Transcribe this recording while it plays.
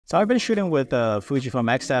So I've been shooting with the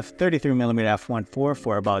Fujifilm XF 33mm f1.4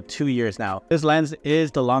 for about 2 years now. This lens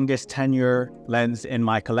is the longest tenure lens in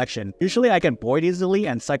my collection. Usually I get bored easily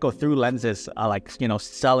and cycle through lenses,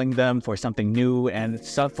 selling them for something new and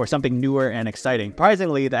for something newer and exciting.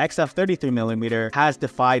 Surprisingly, the XF 33mm has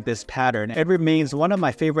defied this pattern. It remains one of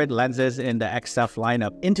my favorite lenses in the XF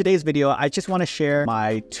lineup. In today's video, I just want to share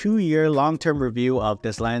my 2-year long-term review of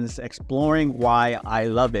this lens, exploring why I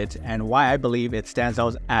love it and why I believe it stands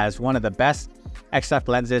out as one of the best XF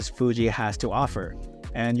lenses Fuji has to offer.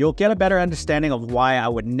 And you'll get a better understanding of why I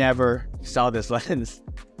would never sell this lens.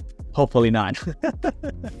 Hopefully not.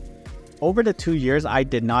 Over the 2 years, I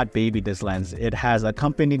did not baby this lens. It has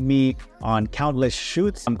accompanied me on countless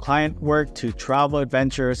shoots, from client work to travel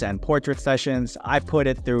adventures and portrait sessions. I put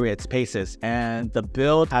it through its paces, and the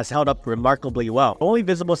build has held up remarkably well. The only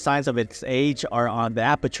visible signs of its age are on the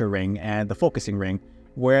aperture ring and the focusing ring,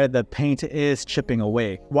 where the paint is chipping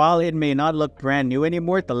away. While it may not look brand new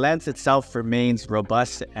anymore, the lens itself remains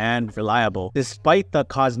robust and reliable. Despite the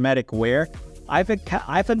cosmetic wear,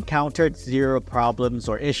 I've encountered zero problems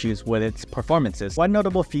or issues with its performances. One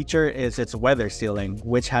notable feature is its weather sealing,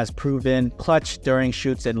 which has proven clutch during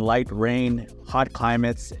shoots in light rain, hot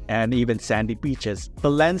climates, and even sandy beaches.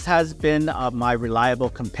 The lens has been my reliable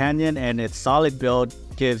companion, and its solid build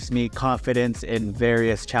gives me confidence in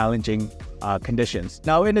various challenging conditions.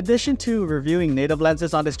 Now, in addition to reviewing native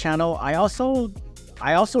lenses on this channel, I also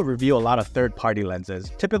review a lot of third-party lenses,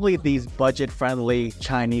 typically these budget-friendly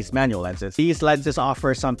Chinese manual lenses. These lenses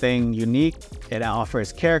offer something unique. It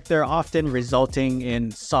offers character, often resulting in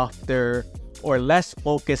softer or less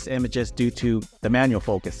focused images due to the manual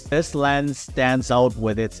focus. This lens stands out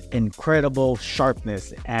with its incredible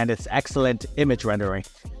sharpness and its excellent image rendering.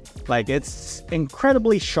 It's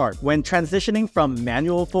incredibly sharp. When transitioning from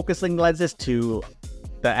manual focusing lenses to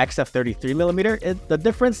the XF 33mm, the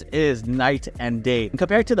difference is night and day.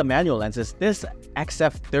 Compared to the manual lenses, this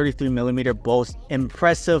XF 33mm boasts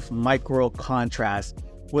impressive micro contrast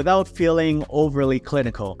without feeling overly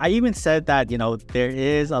clinical. I even said that, there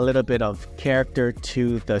is a little bit of character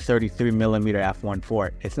to the 33mm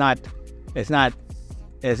f1.4.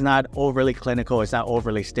 It's not overly clinical, it's not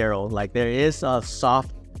overly sterile.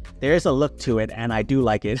 There is a look to it, and I do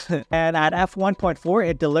like it. And at f1.4,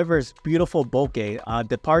 it delivers beautiful bokeh, a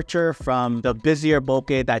departure from the busier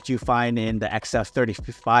bokeh that you find in the XF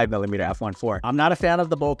 35mm f1.4. I'm not a fan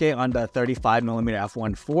of the bokeh on the 35mm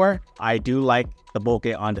f1.4. I do like the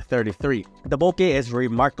bokeh on the 33. The bokeh is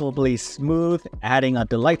remarkably smooth, adding a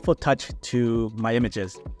delightful touch to my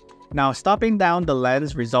images. Now, stopping down the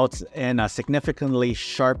lens results in a significantly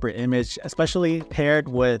sharper image, especially paired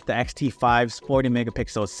with the X-T5's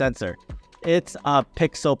 40-megapixel sensor. It's a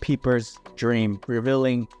pixel peeper's dream,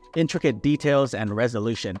 revealing intricate details and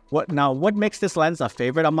resolution. What makes this lens a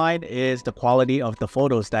favorite of mine is the quality of the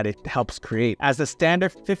photos that it helps create. As a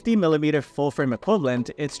standard 50mm full-frame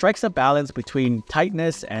equivalent, it strikes a balance between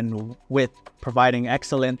tightness and width, providing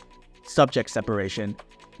excellent subject separation.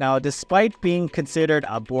 Now, despite being considered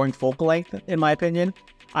a boring focal length, in my opinion,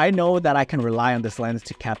 I know that I can rely on this lens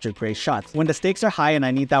to capture great shots. When the stakes are high and I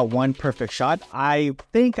need that one perfect shot, I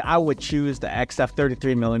think I would choose the XF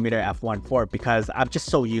 33mm f1.4 because I'm just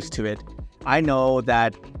so used to it. I know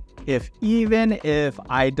that even if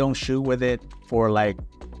I don't shoot with it for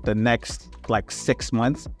the next 6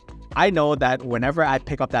 months, I know that whenever I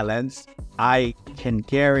pick up that lens, I can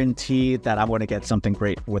guarantee that I'm going to get something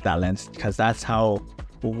great with that lens, because that's how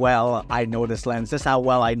well I know this lens. This is how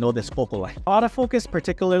well I know this focal length. Autofocus,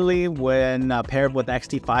 particularly when paired with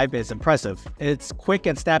X-T5, is impressive. It's quick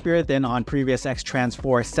and snappier than on previous X-Trans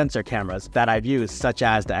 4 sensor cameras that I've used, such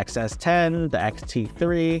as the XS10, the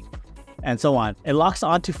X-T3, and so on. It locks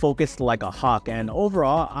onto focus like a hawk, and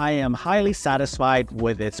overall, I am highly satisfied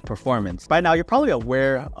with its performance. By now, you're probably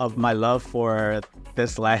aware of my love for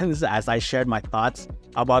this lens, as I shared my thoughts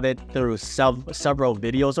about it through several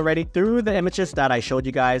videos already. Through the images that I showed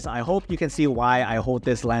you guys, I hope you can see why I hold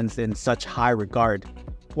this lens in such high regard.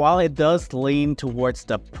 While it does lean towards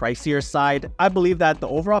the pricier side, I believe that the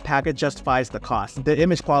overall package justifies the cost. The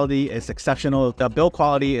image quality is exceptional. The build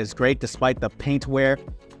quality is great despite the paint wear.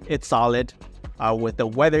 It's solid. With the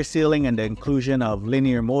weather sealing and the inclusion of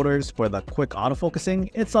linear motors for the quick autofocusing,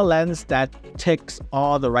 it's a lens that ticks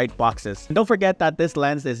all the right boxes. And don't forget that this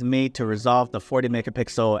lens is made to resolve the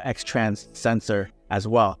 40-megapixel X-Trans sensor as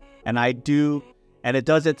well. And it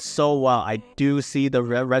does it so well. I do see the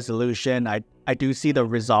resolution. I do see the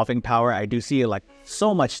resolving power. I do see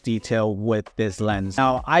so much detail with this lens.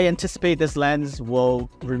 Now, I anticipate this lens will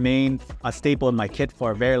remain a staple in my kit for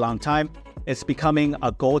a very long time. It's becoming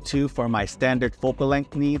a go-to for my standard focal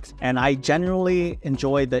length needs, and I genuinely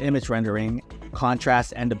enjoy the image rendering,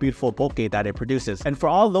 contrast, and the beautiful bokeh that it produces. And for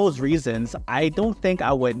all those reasons, I don't think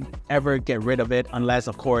I would ever get rid of it unless,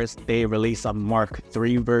 of course, they release a Mark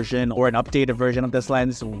III version or an updated version of this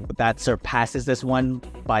lens that surpasses this one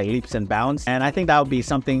by leaps and bounds. And I think that would be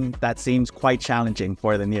something that seems quite challenging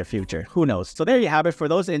for the near future. Who knows? So there you have it. For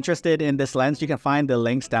those interested in this lens, you can find the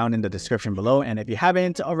links down in the description below. And if you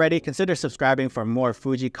haven't already, consider subscribing for more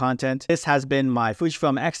Fuji content. This has been my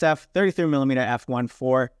Fujifilm XF 33mm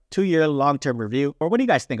f1.4 2-year long-term review. Or what do you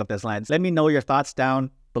guys think of this lens? Let me know your thoughts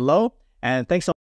down below. And thanks so much.